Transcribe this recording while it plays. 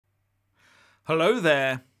Hello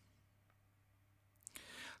there.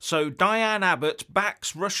 So Diane Abbott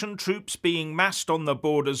backs Russian troops being massed on the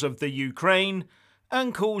borders of the Ukraine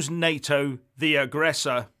and calls NATO the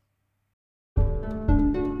aggressor.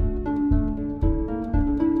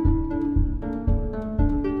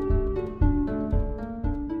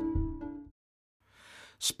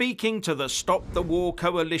 Speaking to the Stop the War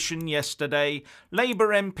coalition yesterday, Labour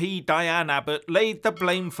MP Diane Abbott laid the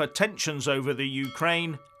blame for tensions over the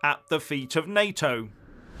Ukraine at the feet of NATO.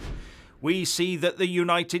 We see that the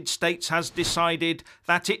United States has decided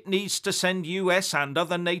that it needs to send US and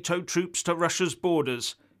other NATO troops to Russia's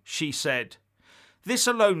borders, she said. This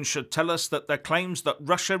alone should tell us that the claims that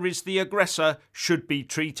Russia is the aggressor should be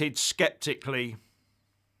treated sceptically.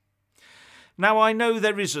 Now, I know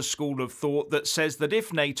there is a school of thought that says that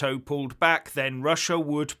if NATO pulled back, then Russia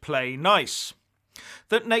would play nice.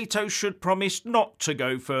 That NATO should promise not to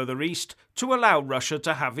go further east to allow Russia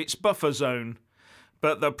to have its buffer zone.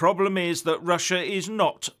 But the problem is that Russia is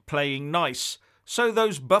not playing nice, so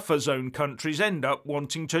those buffer zone countries end up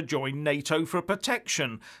wanting to join NATO for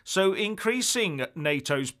protection, so increasing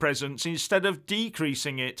NATO's presence instead of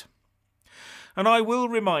decreasing it. And I will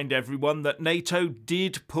remind everyone that NATO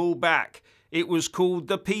did pull back. It was called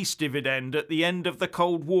the peace dividend at the end of the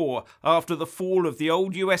Cold War, after the fall of the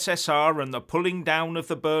old USSR and the pulling down of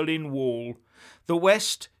the Berlin Wall. The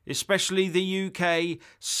West, especially the UK,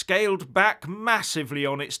 scaled back massively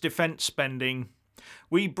on its defence spending.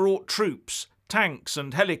 We brought troops, tanks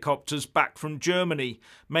and helicopters back from Germany,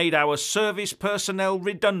 made our service personnel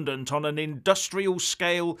redundant on an industrial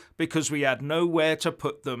scale because we had nowhere to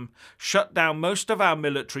put them, shut down most of our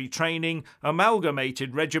military training,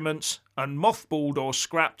 amalgamated regiments, and mothballed or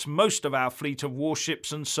scrapped most of our fleet of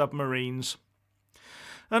warships and submarines.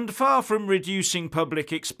 And far from reducing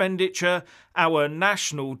public expenditure, our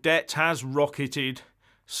national debt has rocketed.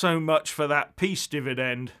 So much for that peace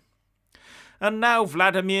dividend. And now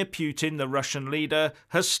Vladimir Putin, the Russian leader,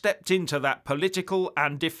 has stepped into that political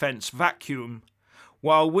and defence vacuum.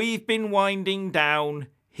 While we've been winding down,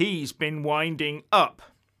 he's been winding up.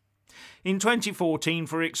 In 2014,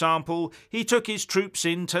 for example, he took his troops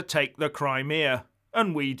in to take the Crimea,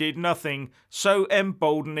 and we did nothing, so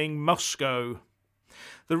emboldening Moscow.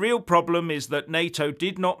 The real problem is that NATO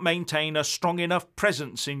did not maintain a strong enough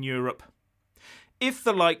presence in Europe. If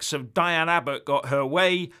the likes of Diane Abbott got her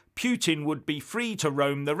way, Putin would be free to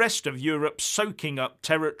roam the rest of Europe, soaking up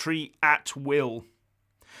territory at will.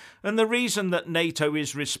 And the reason that NATO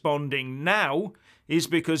is responding now is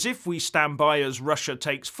because if we stand by as Russia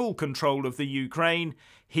takes full control of the Ukraine,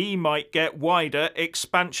 he might get wider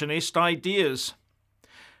expansionist ideas.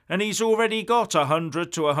 And he's already got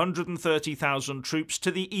 100 to 130,000 troops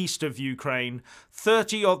to the east of Ukraine,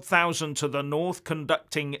 30-odd thousand to the north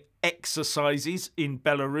conducting exercises in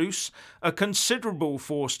Belarus, a considerable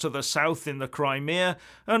force to the south in the Crimea,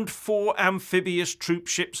 and 4 amphibious troop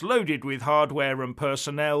ships loaded with hardware and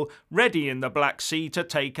personnel ready in the Black Sea to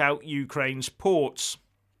take out Ukraine's ports.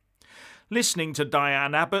 Listening to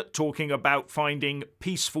Diane Abbott talking about finding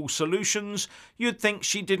peaceful solutions, you'd think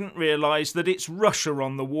she didn't realise that it's Russia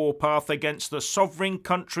on the warpath against the sovereign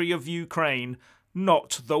country of Ukraine,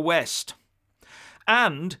 not the West.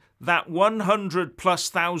 And that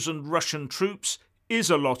 100,000+ Russian troops is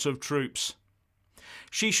a lot of troops.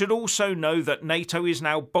 She should also know that NATO is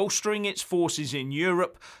now bolstering its forces in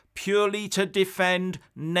Europe purely to defend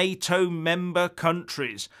NATO member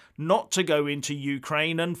countries, not to go into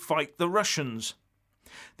Ukraine and fight the Russians.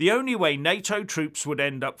 The only way NATO troops would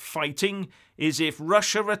end up fighting is if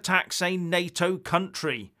Russia attacks a NATO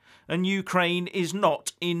country, and Ukraine is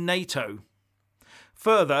not in NATO.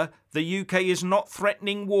 Further, the UK is not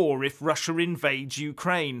threatening war if Russia invades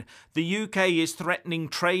Ukraine. The UK is threatening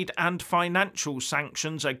trade and financial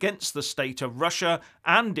sanctions against the state of Russia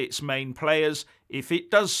and its main players if it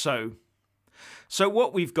does so. So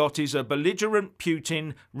what we've got is a belligerent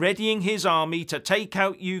Putin readying his army to take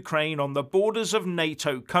out Ukraine on the borders of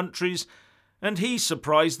NATO countries, and he's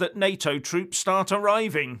surprised that NATO troops start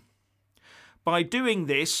arriving. By doing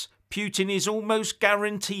this, Putin is almost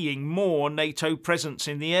guaranteeing more NATO presence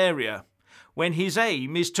in the area, when his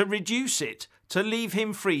aim is to reduce it, to leave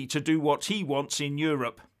him free to do what he wants in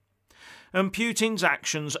Europe. And Putin's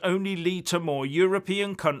actions only lead to more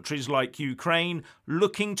European countries like Ukraine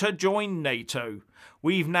looking to join NATO.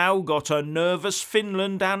 We've now got a nervous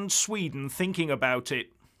Finland and Sweden thinking about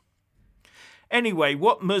it. Anyway,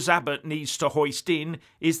 what Ms. Abbott needs to hoist in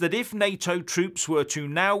is that if NATO troops were to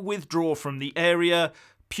now withdraw from the area,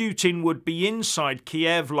 Putin would be inside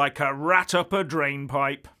Kiev like a rat up a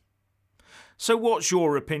drainpipe. So what's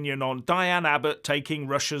your opinion on Diane Abbott taking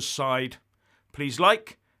Russia's side? Please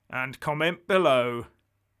like and comment below.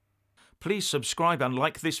 Please subscribe and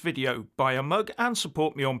like this video, buy a mug and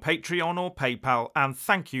support me on Patreon or PayPal, and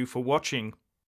thank you for watching.